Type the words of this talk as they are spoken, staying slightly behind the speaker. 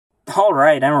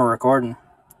Alright, I'm recording.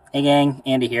 Hey gang,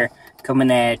 Andy here, coming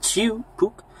at you,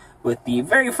 Pook, with the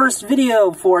very first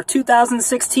video for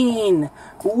 2016.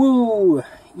 Woo!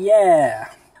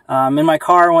 Yeah! In my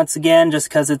car once again, just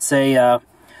because it's a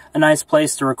nice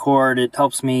place to record. It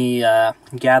helps me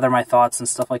gather my thoughts and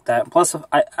stuff like that. Plus,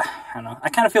 I don't know, I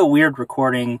kind of feel weird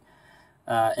recording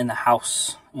in the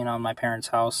house, you know, in my parents'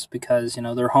 house, because, you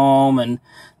know, they're home and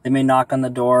they may knock on the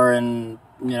door and,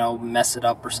 you know, mess it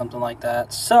up or something like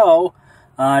that. So,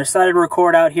 I decided to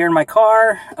record out here in my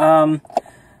car,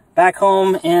 back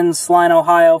home in Saline,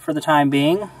 Ohio for the time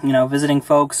being, you know, visiting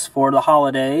folks for the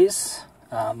holidays.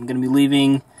 I'm going to be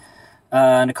leaving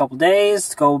in a couple days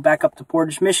to go back up to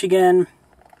Portage, Michigan,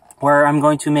 where I'm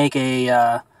going to make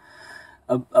a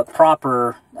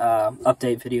proper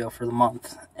update video for the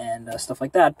month and stuff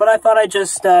like that. But I thought I'd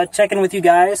just check in with you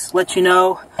guys, let you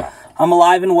know I'm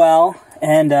alive and well,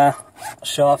 and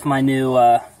show off my new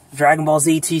Dragon Ball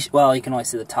Z t-shirt. Well, you can only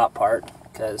see the top part,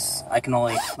 because I can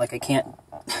only, like, I can't,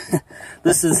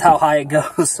 this is how high it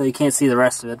goes, so you can't see the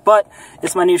rest of it. But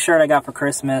it's my new shirt I got for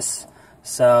Christmas,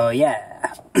 so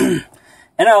yeah. And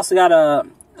I also got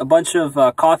a bunch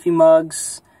of coffee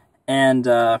mugs, and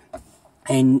my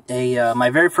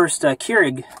very first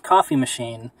Keurig coffee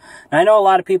machine. Now, I know a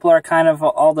lot of people are kind of,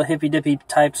 all the hippy-dippy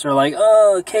types are like,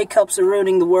 oh, K-Cups are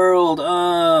ruining the world,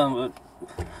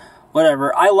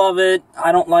 whatever. I love it.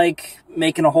 I don't like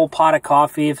making a whole pot of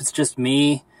coffee if it's just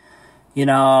me. You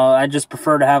know, I just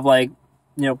prefer to have, like,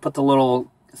 you know, put the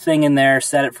little thing in there,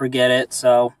 set it, forget it.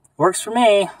 So, works for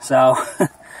me. So,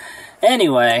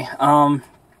 anyway, so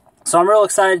I'm real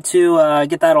excited to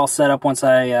get that all set up once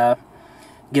I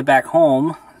get back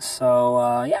home.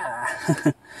 So, yeah.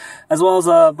 As well as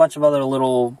a bunch of other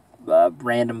little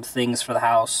random things for the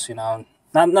house, you know.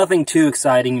 Nothing too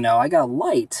exciting, you know. I got a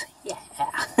light.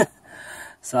 Yeah.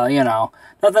 So, you know,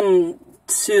 nothing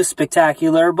too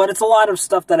spectacular, but it's a lot of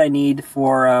stuff that I need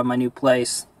for my new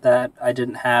place that I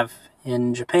didn't have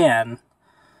in Japan.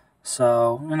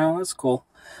 So, you know, that's cool.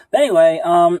 But anyway,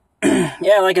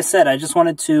 yeah, like I said, I just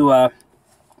wanted to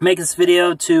make this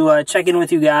video to check in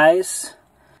with you guys.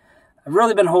 I've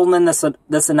really been holding in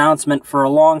this announcement for a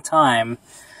long time,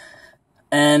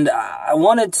 and I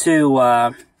wanted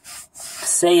to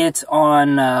say it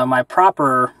on my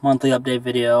proper monthly update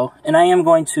video, and I am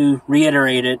going to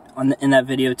reiterate it in that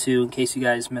video too, in case you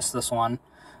guys missed this one.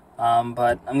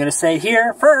 But I'm going to say it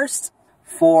here first.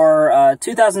 For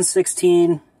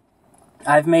 2016,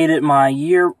 I've made it my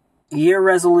New Year's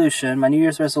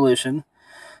resolution,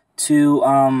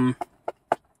 to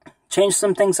change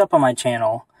some things up on my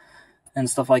channel and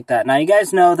stuff like that. Now, you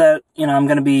guys know that, you know, I'm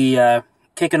going to be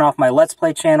kicking off my Let's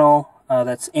Play channel.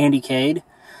 That's TheAndySan.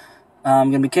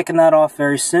 I'm going to be kicking that off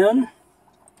very soon.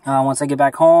 Once I get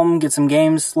back home, get some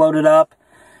games loaded up,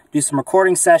 do some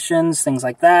recording sessions, things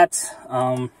like that.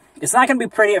 It's not going to be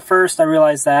pretty at first, I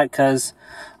realize that, because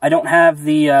I don't have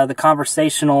the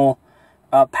conversational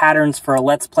patterns for a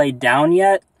Let's Play down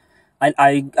yet.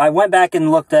 I went back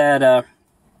and looked at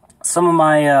some of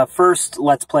my first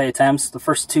Let's Play attempts, the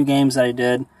first two games that I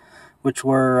did, which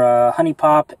were Honey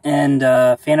Pop and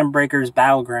Phantom Breakers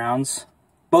Battlegrounds.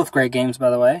 Both great games, by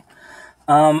the way.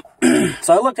 So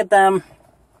I looked at them,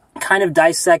 kind of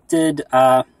dissected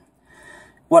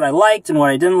what I liked and what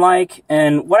I didn't like.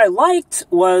 And what I liked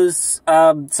was,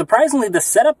 surprisingly, the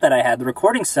setup that I had, the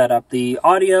recording setup. The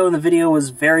audio and the video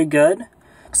was very good.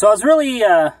 So I was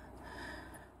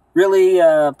really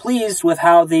pleased with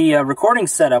how the recording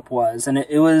setup was. And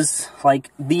it was,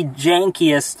 like, the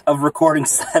jankiest of recording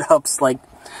setups.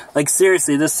 Like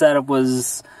seriously, this setup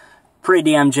was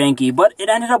pretty damn janky, but it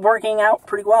ended up working out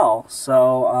pretty well.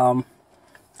 So,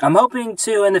 I'm hoping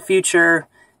to, in the future,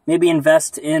 maybe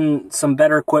invest in some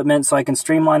better equipment so I can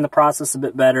streamline the process a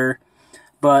bit better.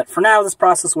 But for now, this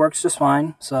process works just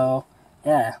fine. So,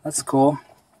 yeah, that's cool.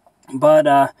 But,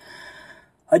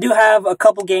 I do have a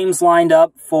couple games lined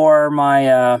up for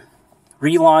my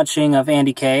relaunching of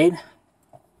TheAndySan.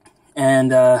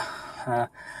 And,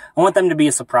 I want them to be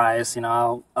a surprise. You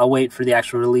know, I'll wait for the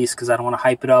actual release, because I don't want to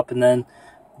hype it up and then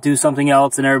do something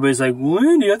else and everybody's like, well,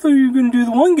 Andy, I thought you were going to do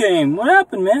the one game. What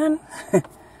happened, man?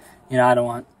 You know, I don't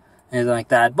want anything like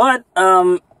that. But,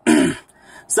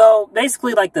 so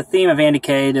basically, like, the theme of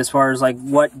TheAndySan, as far as, like,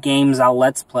 what games I'll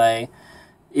Let's Play,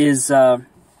 is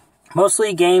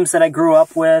mostly games that I grew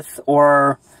up with,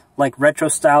 or, like,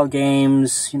 retro-style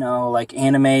games, you know, like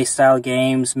anime-style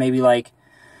games, maybe, like,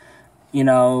 you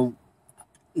know,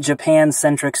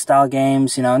 Japan-centric style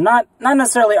games, you know, not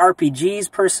necessarily RPGs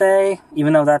per se,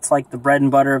 even though that's like the bread and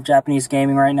butter of Japanese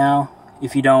gaming right now,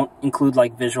 if you don't include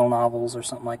like visual novels or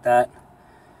something like that.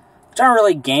 which aren't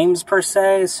really games per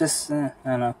se. It's just, I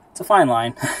don't know, it's a fine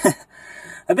line.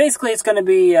 But basically, it's going to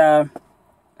be,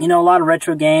 you know, a lot of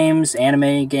retro games,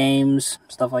 anime games,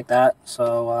 stuff like that.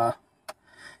 So,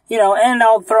 you know, and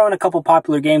I'll throw in a couple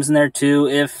popular games in there too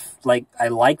if, like, I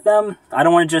like them. I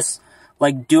don't want to just,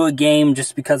 like, do a game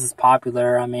just because it's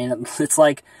popular. I mean, it's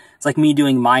like me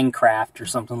doing Minecraft or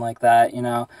something like that, you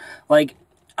know. Like,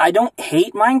 I don't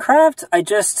hate Minecraft. I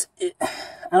don't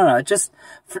know. It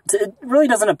really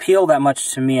doesn't appeal that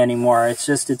much to me anymore.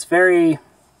 It's very,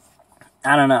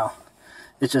 I don't know.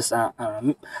 It's just, I don't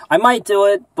know. I might do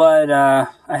it, but I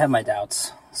have my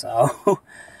doubts. So,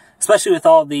 especially with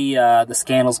all the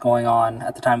scandals going on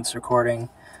at the time of this recording.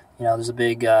 You know, there's a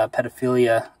big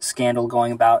pedophilia scandal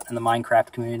going about in the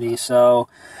Minecraft community. So,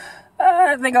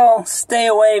 I think I'll stay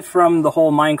away from the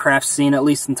whole Minecraft scene, at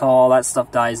least until all that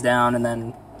stuff dies down, and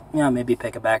then, you know, maybe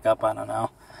pick it back up. I don't know.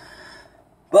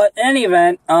 But in any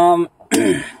event,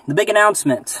 the big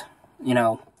announcement, you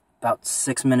know, about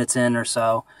 6 minutes in or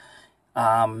so,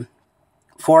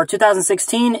 for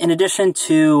 2016, in addition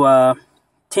to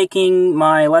taking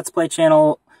my Let's Play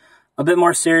channel a bit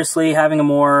more seriously, having a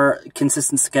more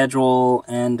consistent schedule,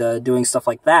 and doing stuff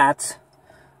like that,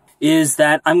 is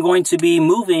that I'm going to be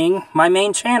moving my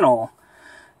main channel.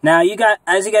 Now,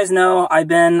 as you guys know, I've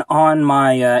been on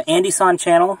my TheAndySan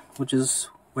channel, which is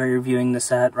where you're viewing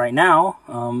this at right now.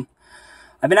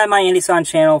 I've been at my TheAndySan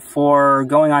channel for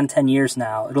going on 10 years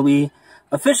now. It'll be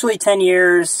officially 10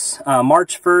 years,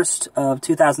 March 1st of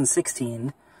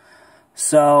 2016.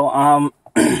 So,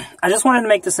 I just wanted to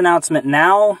make this announcement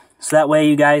now, so that way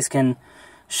you guys can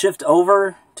shift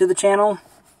over to the channel.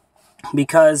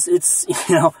 Because it's,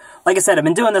 you know, like I said, I've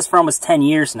been doing this for almost 10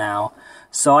 years now.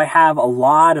 So I have a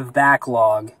lot of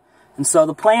backlog. And so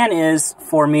the plan is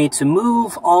for me to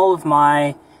move all of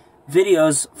my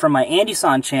videos from my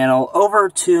TheAndySan channel over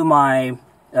to my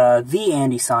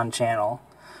TheAndySan channel.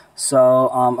 So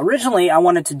originally I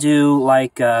wanted to do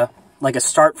like a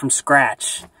start from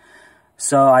scratch.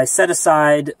 So I set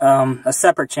aside a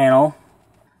separate channel,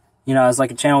 you know, as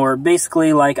like a channel where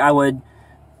basically like I would,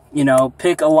 you know,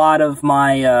 pick a lot of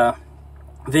my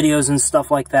videos and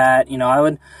stuff like that. You know, I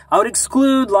would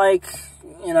exclude like,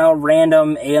 you know,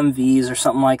 random AMVs or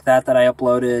something like that I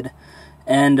uploaded,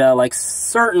 and like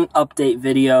certain update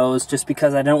videos, just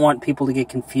because I didn't want people to get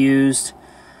confused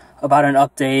about an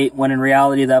update when in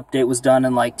reality the update was done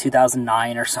in like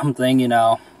 2009 or something. You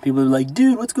know, people are like,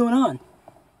 dude, what's going on?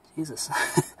 Jesus.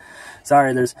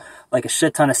 Sorry, there's like a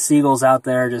shit ton of seagulls out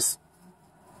there just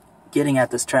getting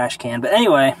at this trash can. But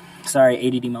anyway, sorry,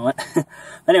 ADD moment.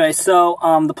 Anyway, so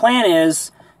the plan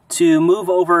is to move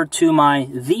over to my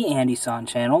TheAndySan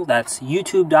channel. That's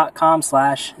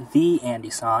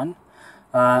youtube.com/TheAndySan.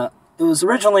 It was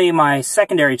originally my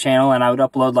secondary channel, and I would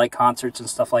upload like concerts and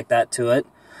stuff like that to it.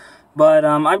 But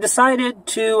I've decided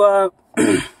to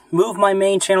move my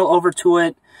main channel over to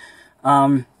it.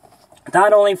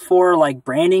 Not only for like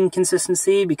branding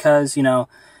consistency, because, you know,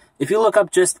 if you look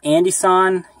up just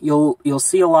TheAndySan, you'll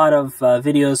see a lot of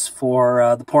videos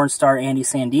for the porn star Andy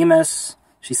Sandemus.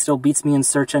 She still beats me in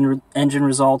search engine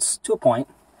results to a point.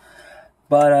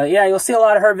 But yeah, you'll see a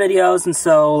lot of her videos, and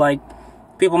so like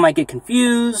people might get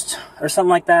confused or something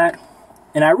like that.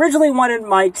 And I originally wanted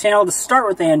my channel to start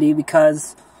with Andy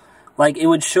because like it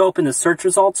would show up in the search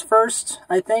results first,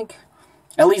 I think.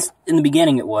 At least in the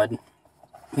beginning it would.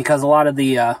 Because a lot of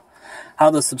the how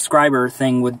the subscriber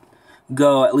thing would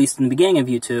go, at least in the beginning of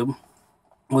YouTube,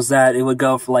 was that it would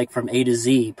go for like from A to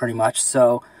Z pretty much.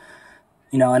 So,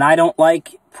 you know, and I don't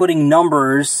like putting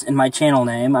numbers in my channel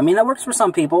name. I mean, that works for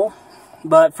some people,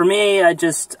 but for me, I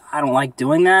don't like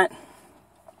doing that.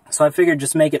 So I figured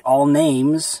just make it all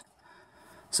names,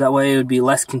 so that way it would be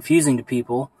less confusing to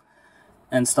people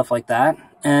and stuff like that.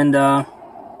 And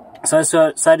so I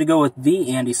decided to go with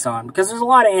TheAndySan, because there's a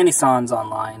lot of AndySans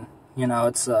online. You know,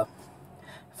 it's a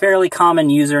fairly common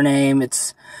username.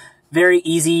 It's very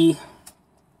easy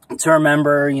to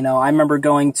remember. You know, I remember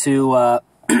going to a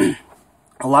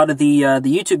lot of the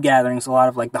YouTube gatherings, a lot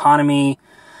of like the Hanami,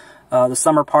 the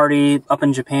summer party up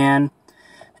in Japan,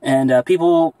 and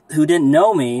people who didn't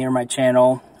know me or my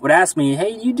channel would ask me,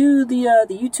 "Hey, you do the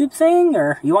YouTube thing,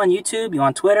 or you on YouTube, you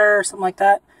on Twitter, or something like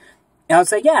that?" And I would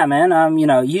say, "Yeah, man, you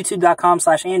know,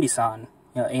 youtube.com/AndySan,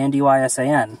 you know,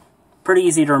 ANDYSAN." Pretty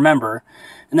easy to remember.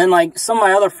 And then, like, some of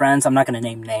my other friends, I'm not going to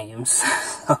name names,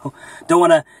 so don't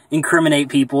want to incriminate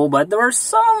people, but there were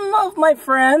some of my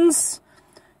friends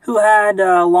who had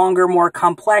longer, more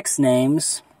complex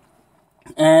names.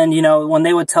 And, you know, when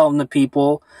they would tell them to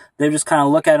people, they would just kind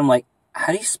of look at them like,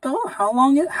 how do you spell it?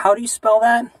 How do you spell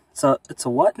that? So it's a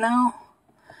what now?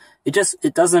 It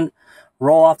doesn't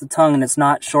roll off the tongue and it's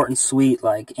not short and sweet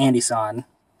like AndySan.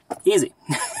 Easy.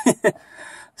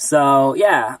 So,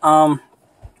 yeah.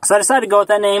 So I decided to go with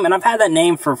that name, and I've had that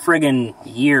name for friggin'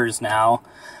 years now.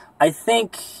 I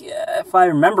think, if I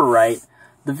remember right,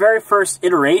 the very first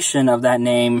iteration of that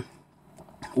name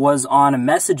was on a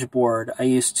message board I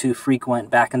used to frequent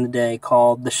back in the day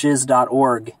called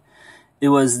theshiz.org. It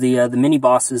was the Mini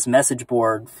Bosses message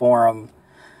board forum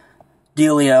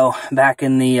dealio back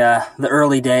in the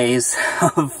early days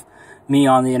of me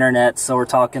on the internet. So we're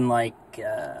talking like,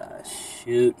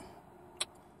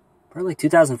 probably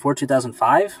 2004,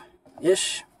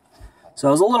 2005-ish. So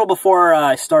it was a little before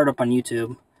I started up on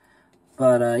YouTube.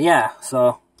 But, yeah,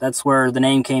 so that's where the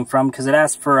name came from, because it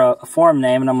asked for a forum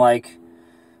name, and I'm like,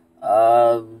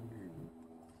 because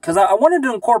I wanted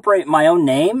to incorporate my own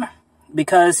name,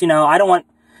 because, you know, I don't want,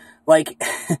 like,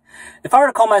 if I were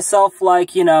to call myself,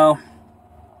 like, you know,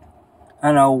 I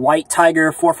don't know, White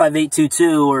Tiger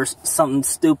 45822 or something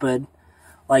stupid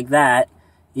like that,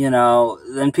 you know,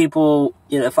 then people,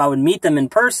 you know, if I would meet them in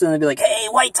person, they'd be like, hey,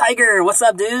 White Tiger, what's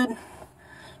up, dude?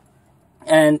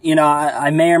 And, you know,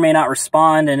 I may or may not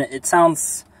respond, and it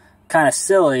sounds kind of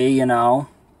silly, you know.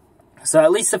 So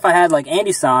at least if I had, like,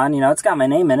 AndySan, you know, it's got my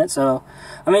name in it, so,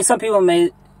 I mean, some people may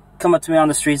come up to me on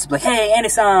the streets and be like, hey,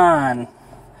 AndySan,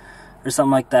 or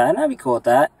something like that, and I'd be cool with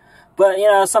that. But,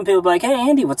 you know, some people be like, hey,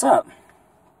 Andy, what's up?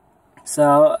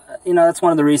 So, you know, that's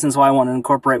one of the reasons why I want to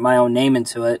incorporate my own name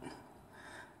into it.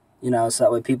 You know, so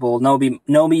that way people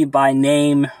know me by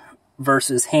name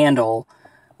versus handle,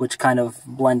 which kind of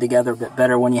blend together a bit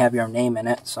better when you have your own name in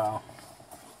it. So,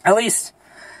 at least,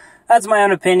 that's my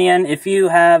own opinion. If you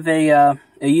have a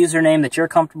username that you're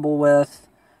comfortable with,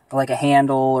 like a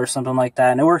handle or something like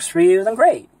that, and it works for you, then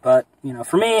great. But, you know,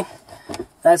 for me,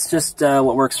 that's just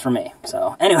what works for me.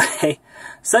 So, anyway,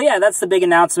 so yeah, that's the big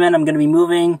announcement. I'm going to be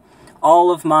moving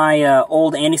all of my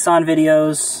old AndySan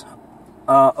videos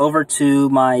over to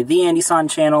my TheAndySan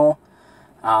channel.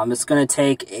 It's going to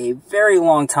take a very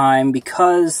long time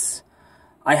because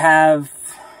I have,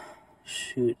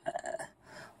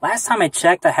 last time I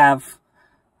checked, I have,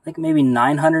 I think maybe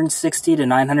 960 to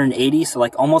 980, so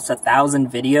like almost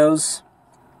 1,000 videos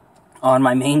on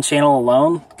my main channel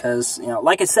alone, because, you know,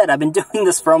 like I said, I've been doing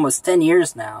this for almost 10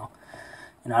 years now.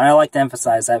 You know, and I like to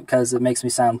emphasize that because it makes me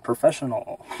sound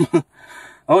professional.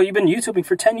 Oh, you've been YouTubing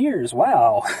for 10 years,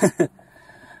 wow.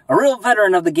 A real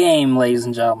veteran of the game, ladies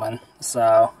and gentlemen.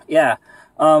 So, yeah.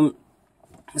 So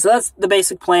that's the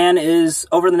basic plan, is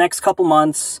over the next couple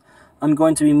months, I'm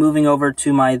going to be moving over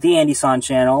to my TheAndySan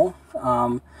channel.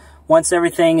 Once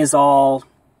everything is all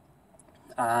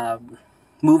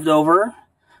moved over,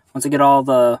 once I get all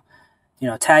the, you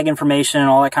know, tag information and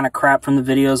all that kind of crap from the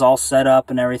videos all set up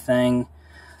and everything,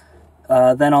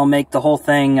 then I'll make the whole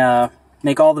thing,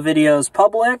 make all the videos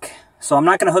public. So I'm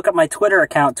not going to hook up my Twitter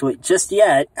account to it just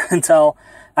yet until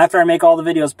after I make all the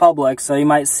videos public. So you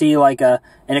might see like an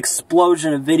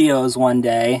explosion of videos one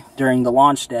day during the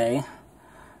launch day.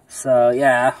 So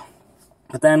yeah.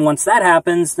 But then once that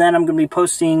happens, then I'm going to be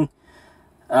posting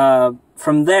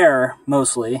from there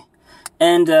mostly.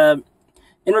 And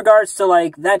in regards to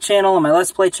like that channel and my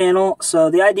Let's Play channel,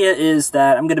 so the idea is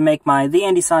that I'm going to make my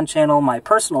TheAndySan channel my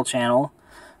personal channel.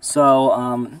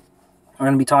 So we're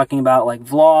going to be talking about, like,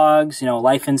 vlogs, you know,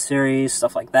 life in series,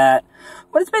 stuff like that.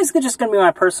 But it's basically just going to be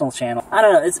my personal channel. I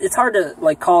don't know, it's hard to,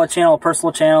 like, call a channel a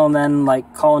personal channel and then,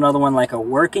 like, call another one, like, a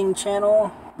working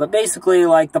channel. But basically,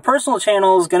 like, the personal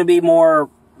channel is going to be more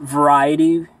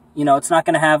variety. You know, it's not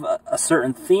going to have a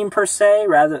certain theme, per se,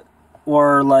 rather,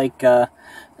 or, like,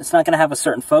 it's not going to have a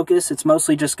certain focus. It's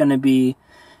mostly just going to be,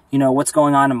 you know, what's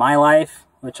going on in my life,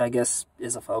 which I guess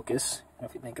is a focus,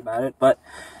 if you think about it. But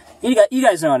you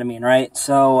guys know what I mean, right?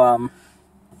 So,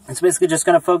 it's basically just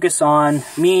going to focus on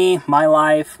me, my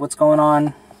life, what's going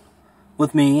on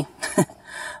with me.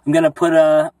 I'm going to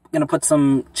put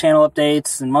some channel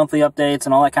updates and monthly updates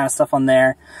and all that kind of stuff on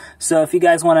there. So if you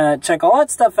guys want to check all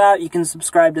that stuff out, you can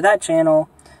subscribe to that channel.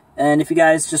 And if you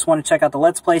guys just want to check out the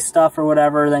Let's Play stuff or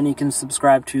whatever, then you can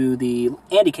subscribe to the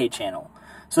Andy K channel.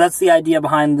 So that's the idea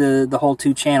behind the whole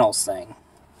 2 channels thing.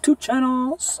 2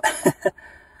 channels!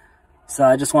 So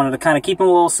I just wanted to kind of keep them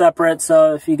a little separate,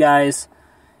 so if you guys,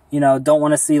 you know, don't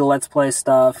want to see the Let's Play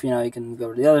stuff, you know, you can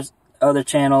go to the other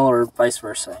channel or vice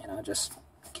versa, you know, just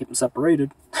keep them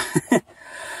separated.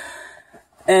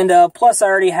 And plus I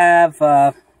already have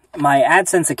my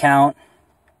AdSense account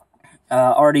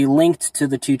already linked to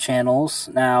the 2 channels.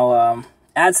 Now,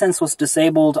 AdSense was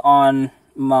disabled on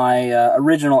my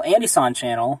original AndySan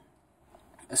channel,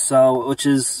 so, which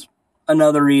is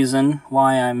another reason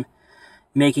why I'm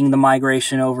making the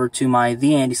migration over to my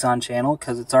TheAndySan channel,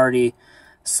 because it's already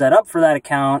set up for that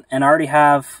account, and I already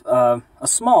have a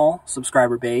small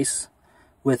subscriber base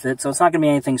with it, so it's not going to be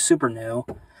anything super new,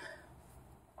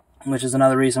 which is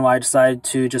another reason why I decided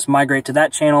to just migrate to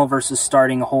that channel versus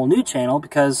starting a whole new channel,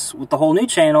 because with the whole new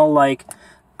channel, like,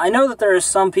 I know that there are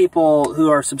some people who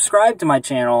are subscribed to my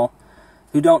channel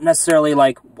who don't necessarily,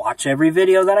 like, watch every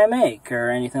video that I make or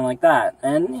anything like that,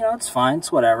 and, you know, it's fine,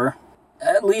 it's whatever.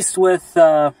 At least with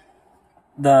the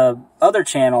other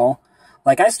channel,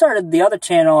 like, I started the other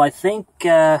channel, I think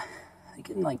in,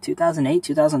 like, 2008,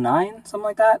 2009, something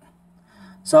like that.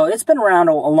 So it's been around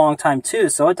a long time too,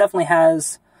 so it definitely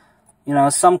has, you know,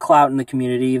 some clout in the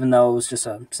community, even though it was just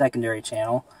a secondary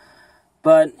channel.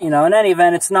 But, you know, in any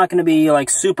event, it's not going to be, like,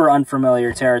 super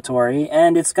unfamiliar territory,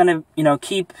 and it's going to, you know,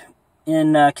 keep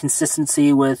in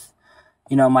consistency with,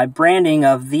 you know, my branding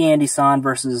of TheAndySan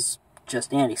versus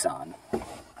just AndySan.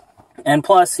 And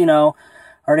plus, you know,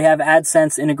 I already have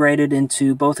AdSense integrated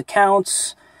into both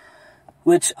accounts,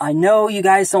 which I know you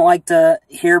guys don't like to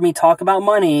hear me talk about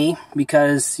money,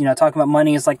 because, you know, talking about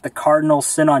money is like the cardinal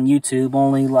sin on YouTube.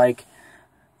 Only, like,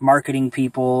 marketing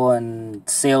people and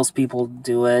salespeople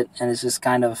do it, and it's just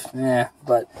kind of,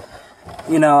 but,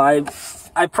 you know,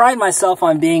 I pride myself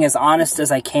on being as honest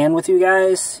as I can with you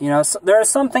guys. You know, so there are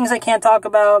some things I can't talk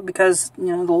about because, you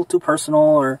know, a little too personal,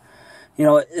 or, you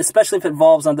know, especially if it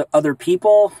involves other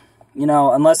people, you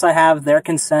know, unless I have their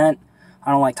consent,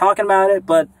 I don't like talking about it.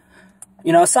 But,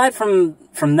 you know, aside from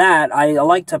that, I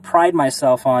like to pride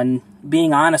myself on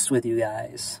being honest with you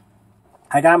guys.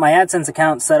 I got my AdSense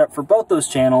account set up for both those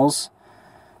channels,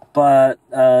 but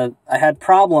I had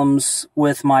problems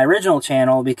with my original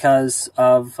channel because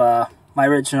of my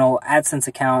original AdSense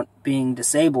account being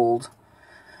disabled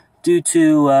due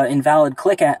to invalid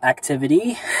click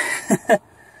activity,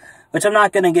 which I'm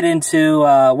not going to get into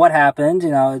what happened.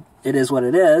 You know, it is what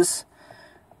it is,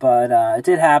 but it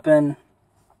did happen.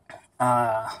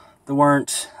 There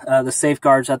weren't the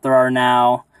safeguards that there are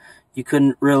now. You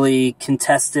couldn't really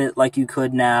contest it like you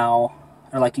could now,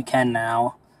 or like you can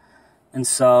now. And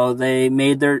so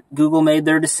Google made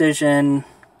their decision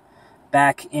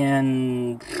back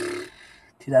in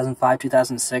 2005,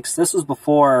 2006. This was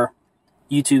before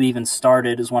YouTube even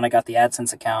started, is when I got the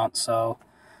AdSense account. So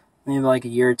maybe like a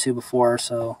year or two before,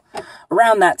 so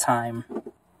around that time.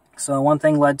 So one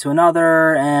thing led to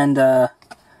another, and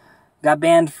got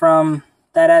banned from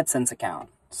that AdSense account.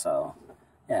 So,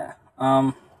 yeah.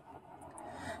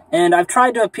 And I've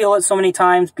tried to appeal it so many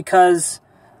times because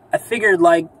I figured,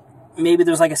 like, maybe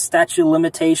there's, like, a statute of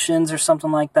limitations or something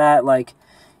like that. Like,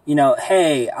 you know,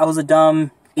 hey, I was a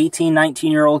dumb 18,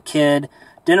 19-year-old kid.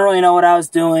 Didn't really know what I was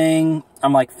doing.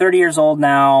 I'm, like, 30 years old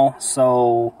now.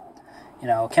 So, you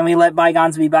know, can we let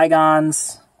bygones be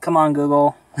bygones? Come on,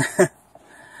 Google.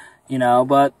 You know,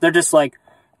 but they're just like,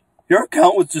 your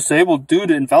account was disabled due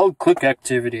to invalid click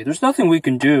activity. There's nothing we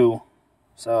can do.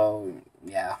 So,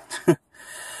 yeah.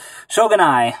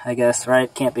 Shogunai, I guess,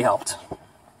 right? Can't be helped.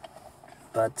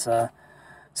 But, so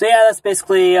yeah, that's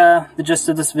basically the gist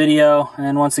of this video.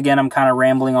 And once again, I'm kind of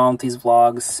rambling on with these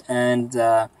vlogs. And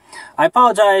I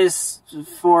apologize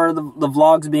for the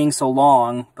vlogs being so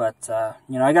long. But,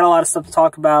 you know, I got a lot of stuff to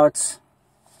talk about.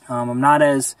 I'm not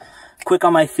as quick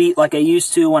on my feet like I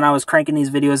used to when I was cranking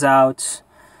these videos out,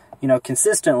 you know,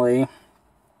 consistently.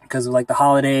 Because of, like, the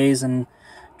holidays and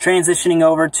transitioning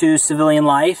over to civilian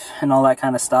life and all that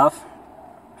kind of stuff.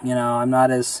 You know, I'm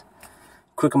not as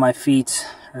quick on my feet,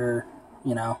 or,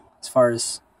 you know, as far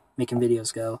as making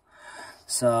videos go.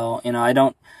 So, you know, I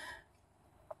don't,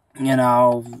 you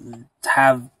know,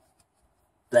 have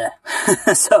that.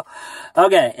 So,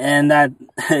 okay, and that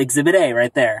Exhibit A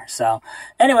right there. So,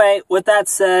 anyway, with that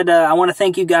said, I want to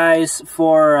thank you guys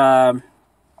for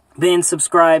being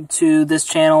subscribed to this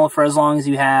channel for as long as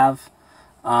you have.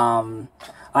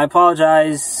 I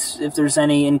apologize if there's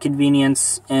any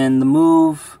inconvenience in the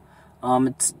move.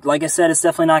 It's, like I said, it's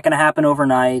definitely not going to happen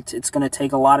overnight. It's going to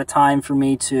take a lot of time for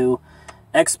me to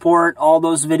export all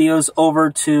those videos over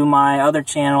to my other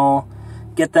channel,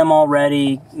 get them all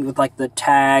ready with, like, the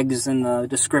tags and the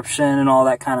description and all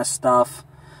that kind of stuff.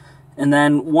 And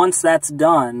then once that's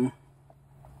done,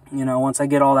 you know, once I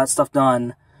get all that stuff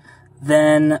done,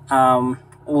 then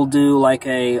we'll do, like,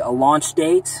 a launch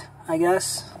date, I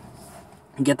guess.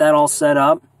 Get that all set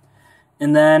up,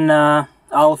 and then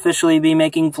I'll officially be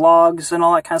making vlogs and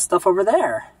all that kind of stuff over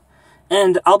there.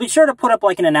 And I'll be sure to put up,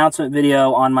 like, an announcement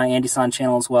video on my AndySan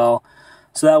channel as well,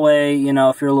 so that way, you know,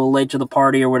 if you're a little late to the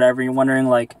party or whatever, you're wondering,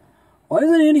 like, why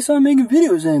isn't AndySan making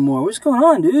videos anymore? What's going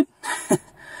on, dude?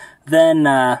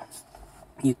 Then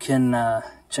you can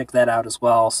check that out as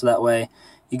well, so that way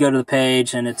you go to the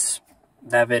page and it's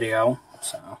that video.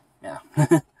 So, yeah.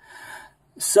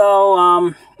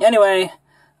 So, anyway,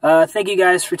 thank you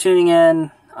guys for tuning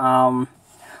in.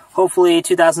 Hopefully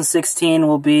 2016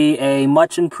 will be a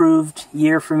much improved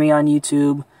year for me on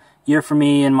YouTube, year for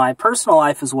me in my personal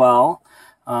life as well.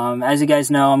 As you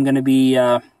guys know, I'm going to be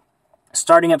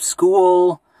starting up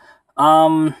school,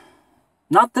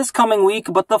 not this coming week,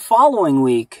 but the following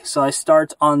week. So I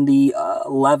start on the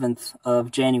 11th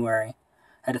of January.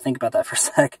 I had to think about that for a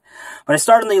sec. But I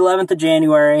start on the 11th of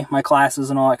January, my classes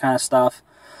and all that kind of stuff.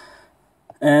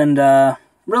 And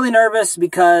really nervous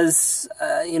because,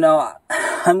 you know,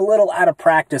 I'm a little out of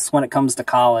practice when it comes to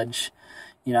college.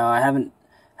 You know, I haven't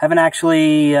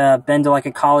actually been to like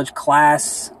a college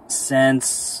class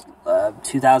since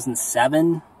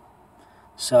 2007.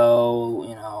 So,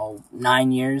 you know,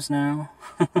 9 years now,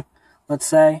 let's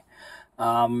say.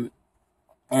 And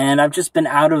I've just been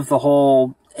out of the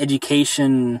whole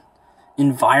education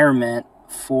environment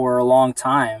for a long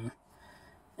time.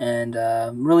 And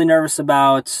I'm really nervous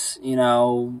about, you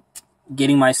know,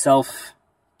 getting myself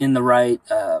in the right,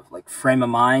 like, frame of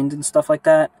mind and stuff like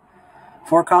that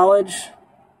for college.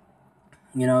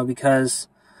 You know, because,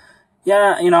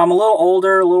 yeah, you know, I'm a little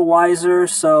older, a little wiser,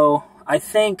 so I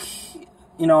think,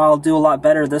 you know, I'll do a lot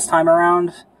better this time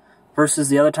around versus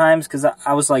the other times, because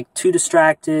I was, like, too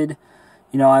distracted.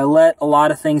 You know, I let a lot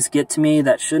of things get to me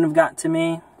that shouldn't have gotten to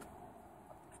me.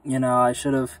 You know, I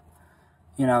should have,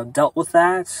 you know, dealt with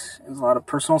that. There's a lot of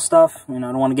personal stuff. You know,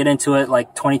 I don't want to get into it,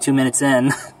 like, 22 minutes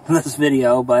in this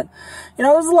video, but, you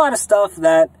know, there's a lot of stuff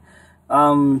that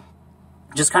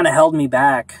just kind of held me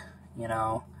back, you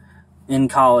know, in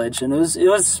college. And it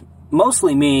was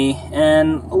mostly me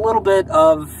and a little bit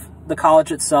of the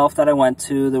college itself that I went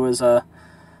to. There was a,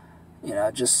 you know,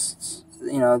 just,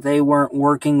 you know, they weren't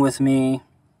working with me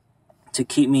to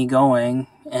keep me going.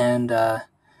 And,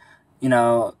 you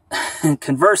know,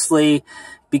 conversely,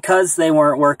 because they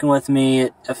weren't working with me,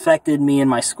 it affected me in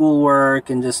my schoolwork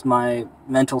and just my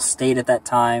mental state at that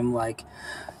time. Like,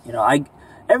 you know,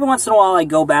 every once in a while I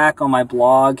go back on my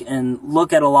blog and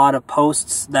look at a lot of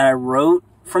posts that I wrote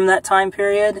from that time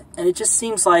period, and it just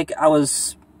seems like I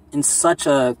was in such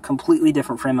a completely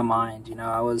different frame of mind. You know,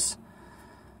 I was,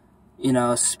 you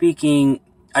know,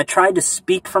 I tried to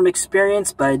speak from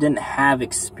experience, but I didn't have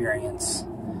experience,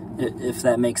 if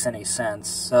that makes any sense.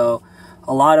 So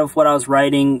a lot of what I was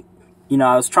writing, you know,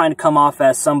 I was trying to come off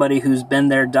as somebody who's been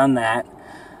there, done that,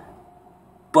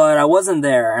 but I wasn't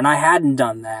there, and I hadn't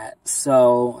done that.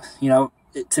 So, you know,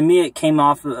 to me, it came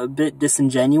off a bit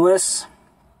disingenuous.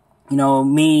 You know,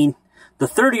 me, the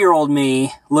 30-year-old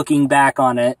me, looking back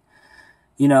on it,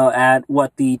 you know, at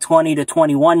what the 20 to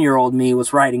 21-year-old me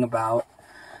was writing about.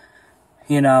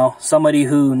 You know, somebody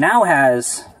who now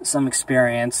has some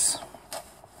experience,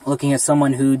 looking at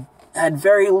someone who had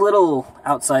very little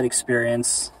outside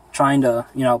experience, trying to,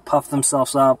 you know, puff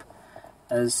themselves up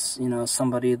as, you know,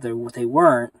 somebody that they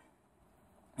weren't.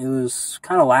 It was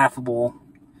kind of laughable.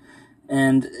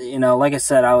 And, you know, like I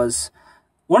said,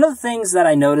 one of the things that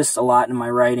I noticed a lot in my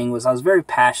writing was I was very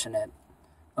passionate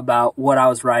about what I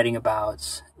was writing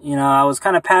about. You know, I was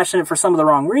kind of passionate for some of the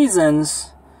wrong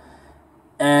reasons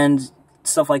and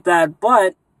stuff like that,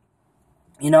 but,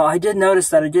 you know, I did notice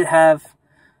that I did have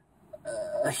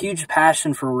a huge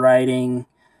passion for writing.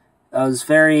 I was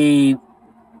very,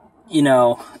 you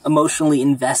know, emotionally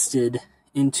invested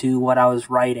into what I was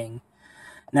writing.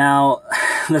 Now,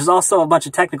 there's also a bunch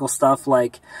of technical stuff,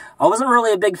 like, I wasn't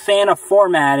really a big fan of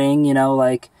formatting, you know,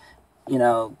 like, you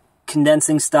know,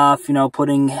 condensing stuff, you know,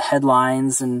 putting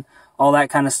headlines and all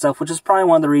that kind of stuff, which is probably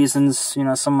one of the reasons, you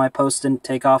know, some of my posts didn't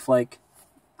take off like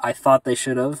I thought they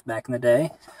should have back in the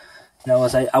day. You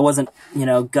know, I wasn't, you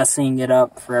know, gussing it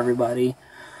up for everybody.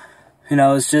 You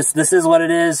know, it's just, this is what it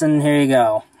is, and here you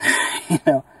go. You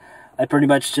know, I pretty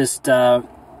much just,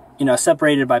 you know,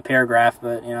 separated by paragraph,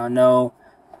 but, you know, no,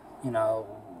 you know,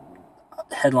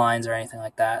 headlines or anything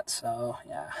like that, so,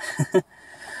 yeah.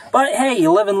 But, hey,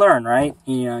 you live and learn, right?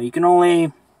 You know, you can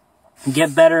only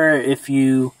get better if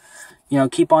you know,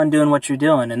 keep on doing what you're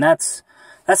doing, and that's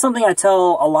something I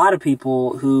tell a lot of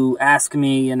people who ask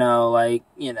me, you know, like,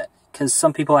 you know, because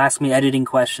some people ask me editing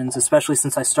questions, especially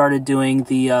since I started doing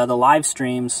the live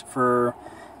streams for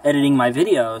editing my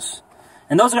videos.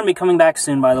 And those are going to be coming back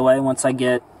soon, by the way, once I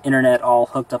get internet all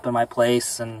hooked up in my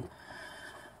place and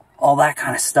all that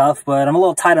kind of stuff. But I'm a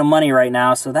little tight on money right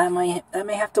now, so that may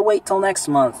have to wait till next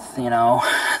month, you know.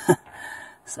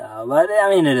 So, but, I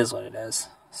mean, it is what it is.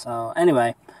 So,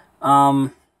 anyway,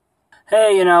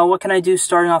 hey, you know, what can I do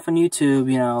starting off on YouTube?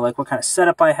 You know, like what kind of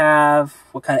setup I have,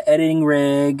 what kind of editing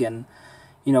rig, and,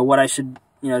 you know, what I should,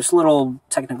 you know, just little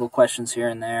technical questions here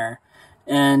and there.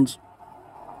 And,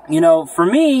 you know, for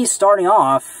me, starting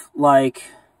off, like,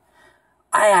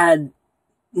 I had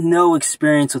no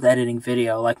experience with editing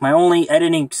video. Like, my only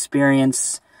editing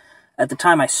experience at the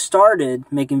time I started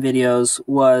making videos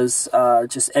was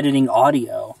just editing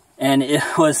audio. And it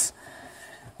was,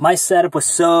 my setup was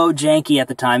so janky at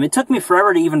the time. It took me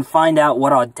forever to even find out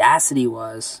what Audacity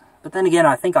was. But then again,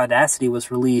 I think Audacity was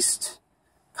released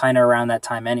kind of around that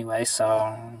time anyway,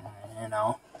 so, you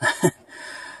know.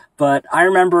 But I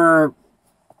remember,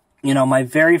 you know, my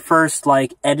very first,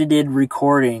 like, edited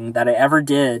recording that I ever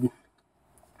did,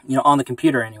 you know, on the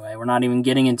computer anyway. We're not even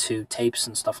getting into tapes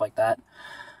and stuff like that.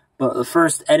 But the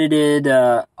first edited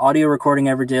audio recording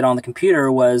I ever did on the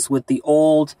computer was with the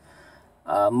old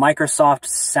Microsoft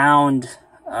Sound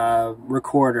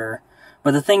recorder.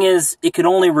 But the thing is, it could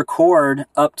only record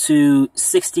up to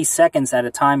 60 seconds at a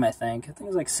time, I think. I think it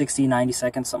was like 60, 90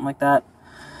 seconds, something like that.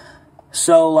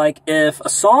 So, like, if a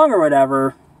song or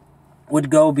whatever would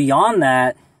go beyond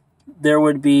that, there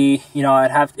would be, you know,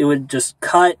 it would just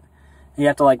cut. You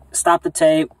have to, like, stop the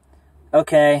tape.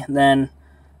 Okay, then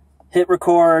hit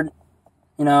record,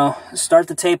 you know, start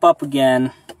the tape up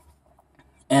again,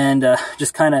 and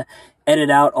just kind of edit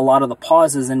out a lot of the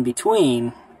pauses in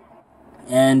between.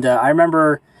 And I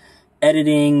remember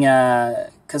editing,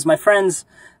 because my friends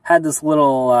had this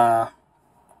little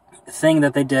thing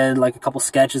that they did, like a couple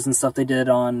sketches and stuff they did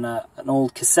on an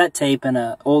old cassette tape and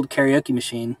an old karaoke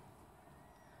machine.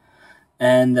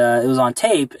 And it was on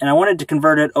tape, and I wanted to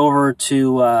convert it over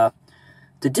to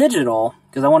digital,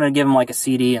 because I wanted to give them like a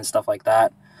CD and stuff like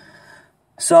that.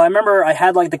 So I remember I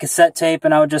had like the cassette tape,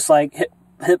 and I would just like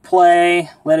hit play,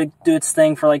 let it do its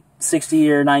thing for like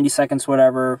 60 or 90 seconds,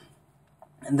 whatever.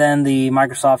 And then the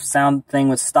Microsoft Sound thing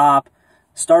would stop,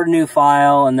 start a new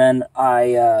file, and then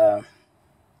I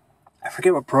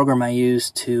forget what program I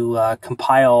used to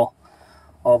compile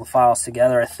all the files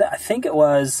together. I think it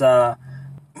was,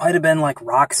 might have been like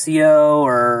Roxio,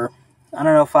 or I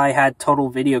don't know if I had Total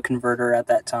Video Converter at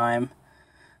that time.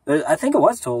 I think it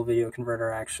was Total Video Converter,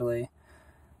 actually.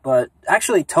 But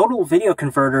actually, Total Video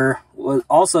Converter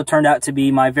also turned out to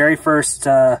be my very first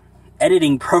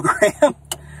editing program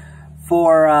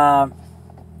for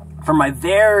my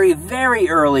very, very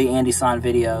early AndySan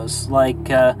videos.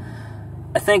 Like,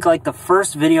 I think like the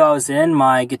first video I was in,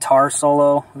 my guitar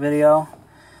solo video,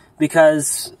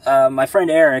 because my friend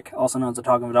Eric, also known as the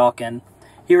Talking Vidalkin,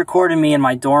 he recorded me in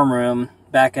my dorm room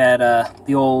back at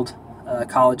the old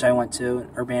college I went to,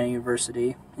 Urbana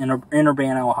University, in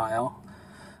Urbana, Ohio.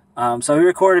 So he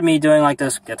recorded me doing like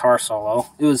this guitar solo.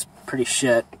 It was pretty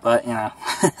shit, but you know,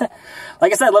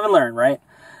 like I said, live and learn, right?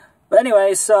 But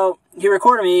anyway, so he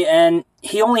recorded me, and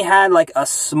he only had like a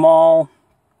small,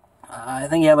 I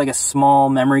think he had like a small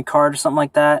memory card or something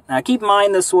like that. Now keep in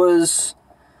mind, this was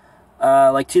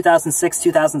like 2006,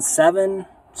 2007,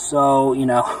 so, you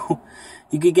know,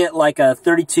 you could get like a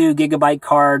 32 gigabyte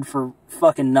card for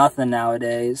fucking nothing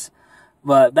nowadays.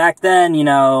 But back then, you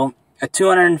know, a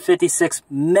 256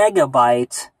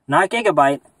 megabyte, not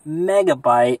gigabyte,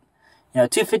 megabyte, you know,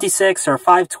 256 or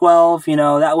 512, you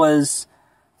know, that was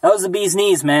the bee's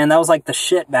knees, man. That was like the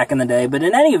shit back in the day. But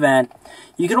in any event,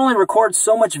 you could only record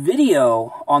so much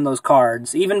video on those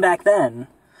cards, even back then.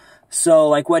 So,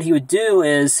 like, what he would do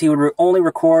is he would only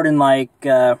record in, like,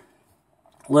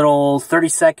 little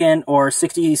 30-second or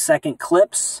 60-second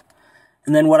clips.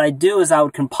 And then what I'd do is I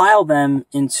would compile them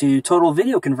into Total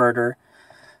Video Converter,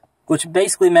 which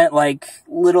basically meant, like,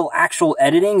 little actual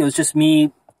editing. It was just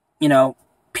me, you know,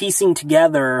 piecing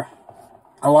together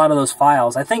a lot of those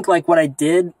files. I think, like, what I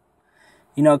did,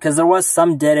 you know, because there was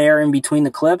some dead air in between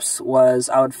the clips, was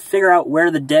I would figure out where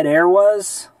the dead air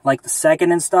was, like the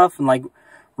second and stuff, and, like,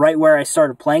 right where I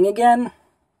started playing again.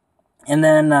 And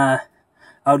then I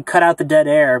would cut out the dead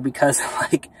air because,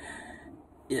 like,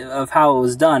 of how it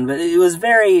was done. But it was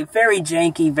very, very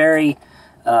janky, very,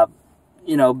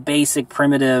 you know, basic,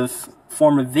 primitive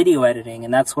form of video editing.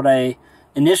 And that's what I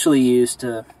initially used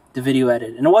to video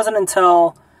edit. And it wasn't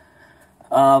until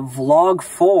vlog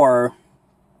 4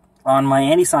 on my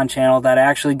AndySan channel that I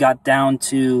actually got down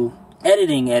to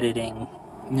editing.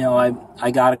 You know, I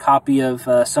got a copy of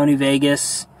Sony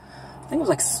Vegas. I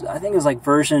think it was like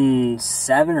version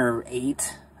 7 or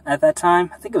 8 at that time.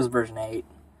 I think it was version 8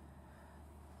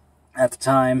 at the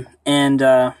time. And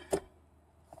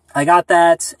I got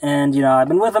that, and you know, I've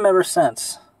been with them ever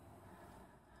since.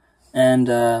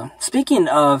 And speaking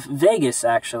of Vegas,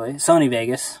 actually, Sony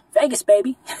Vegas,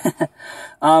 baby.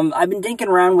 I've been dinking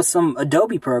around with some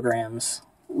Adobe programs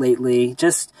lately,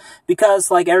 just because,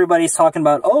 like, everybody's talking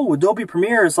about, oh, Adobe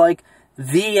Premiere is like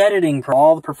the editing pro.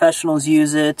 All the professionals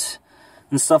use it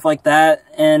and stuff like that.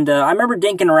 And I remember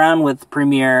dinking around with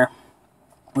Premiere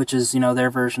which is, you know, their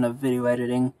version of video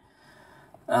editing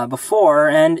before,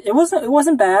 and it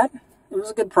wasn't bad. It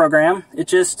was a good program. It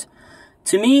just,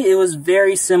 to me, it was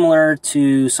very similar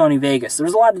to Sony Vegas. There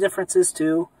was a lot of differences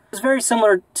too. It was very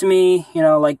similar to me, you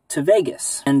know, like to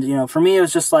Vegas. And, you know, for me, it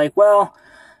was just like, well,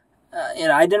 you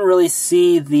know, I didn't really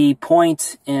see the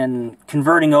point in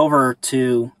converting over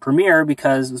to Premiere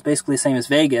because it was basically the same as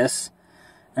Vegas.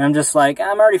 And I'm just like,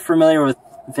 I'm already familiar with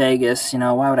Vegas, you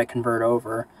know, why would I convert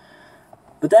over?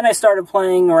 But then I started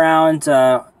playing around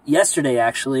yesterday,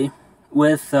 actually,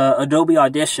 with Adobe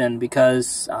Audition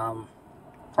because I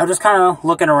was just kind of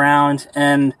looking around,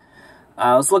 and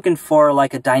I was looking for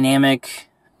like a dynamic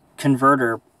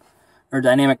converter or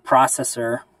dynamic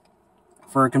processor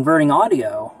for converting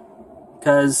audio,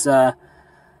 because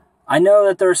I know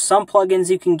that there's some plugins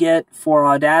you can get for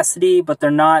Audacity, but they're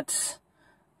not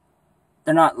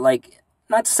like,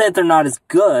 not to say that they're not as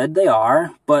good, they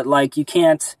are, but like you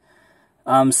can't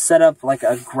set up like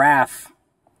a graph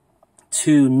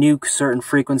to nuke certain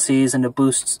frequencies and to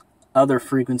boost other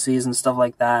frequencies and stuff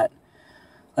like that,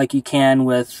 like you can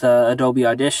with Adobe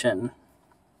Audition,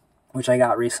 which I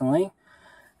got recently,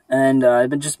 and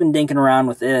I've just been dinking around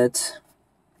with it.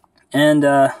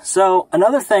 And so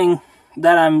another thing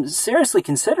that I'm seriously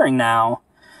considering now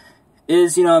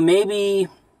is, you know, maybe,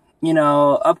 you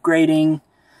know, upgrading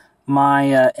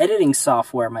my editing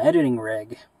software, my editing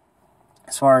rig,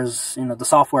 as far as, you know, the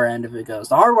software end of it goes.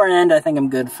 The hardware end, I think I'm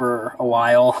good for a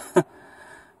while.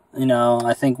 You know,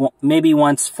 I think maybe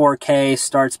once 4K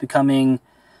starts becoming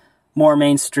more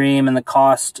mainstream and the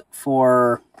cost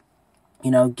for,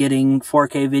 you know, getting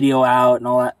 4K video out and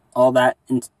all that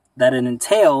that it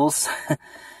entails,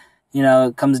 you know,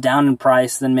 it comes down in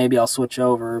price, then maybe I'll switch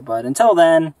over. But until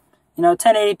then, you know,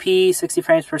 1080p, 60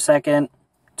 frames per second,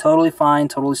 totally fine,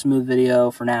 totally smooth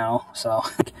video for now. So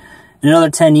in another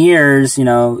 10 years, you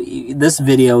know, this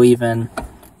video even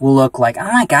will look like,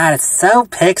 oh my god, it's so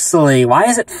pixely. Why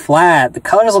is it flat? The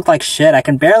colors look like shit. I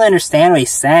can barely understand what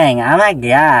he's saying. Oh my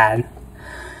god.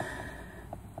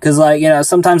 Because, like, you know,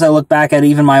 sometimes I look back at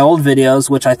even my old videos,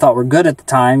 which I thought were good at the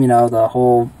time, you know, the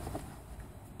whole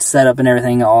setup and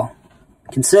everything all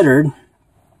considered.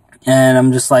 And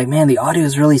I'm just like, man, the audio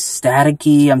is really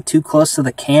staticky. I'm too close to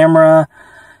the camera.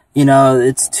 You know,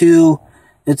 it's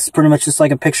pretty much just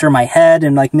like a picture of my head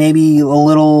and like maybe a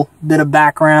little bit of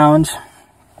background.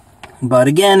 But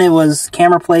again, it was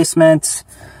camera placement,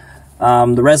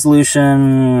 the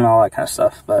resolution, all that kind of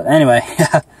stuff. But anyway,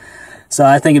 so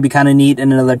I think it'd be kind of neat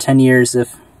in another 10 years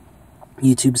if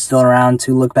YouTube's still around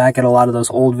to look back at a lot of those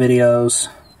old videos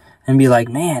and be like,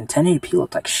 man, 1080p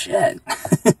looked like shit.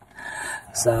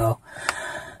 So,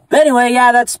 but anyway,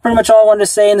 yeah, that's pretty much all I wanted to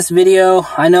say in this video.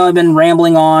 I know I've been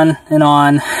rambling on, and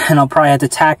I'll probably have to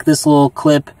tack this little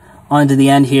clip onto the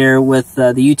end here with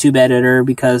the YouTube editor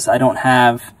because I don't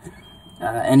have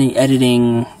any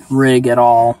editing rig at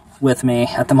all with me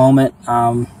at the moment.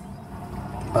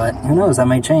 But who knows, that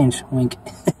might change. Wink.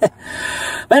 But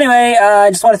anyway,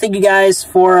 I just want to thank you guys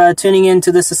for tuning in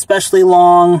to this especially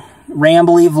long,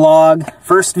 rambly vlog.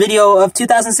 First video of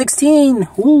 2016.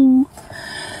 Woo!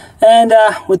 And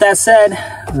with that said,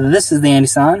 this is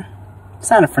TheAndySan.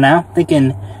 Sign up for now.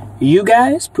 Thanking you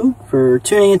guys, for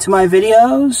tuning into my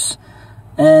videos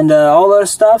and all that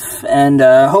stuff. And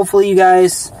hopefully you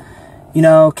guys, you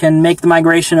know, can make the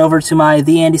migration over to my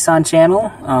TheAndySan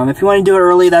channel. If you want to do it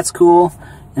early, that's cool.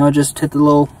 You know, just hit the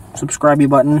little subscribe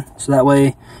button so that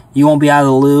way you won't be out of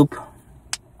the loop.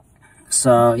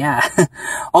 So yeah.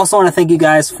 Also want to thank you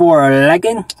guys for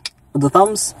liking with the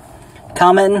thumbs,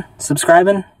 commenting,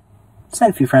 subscribing.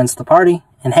 Send a few friends to the party.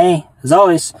 And hey, as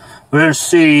always, we'll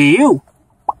see you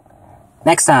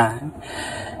next time.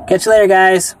 Catch you later,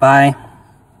 guys. Bye.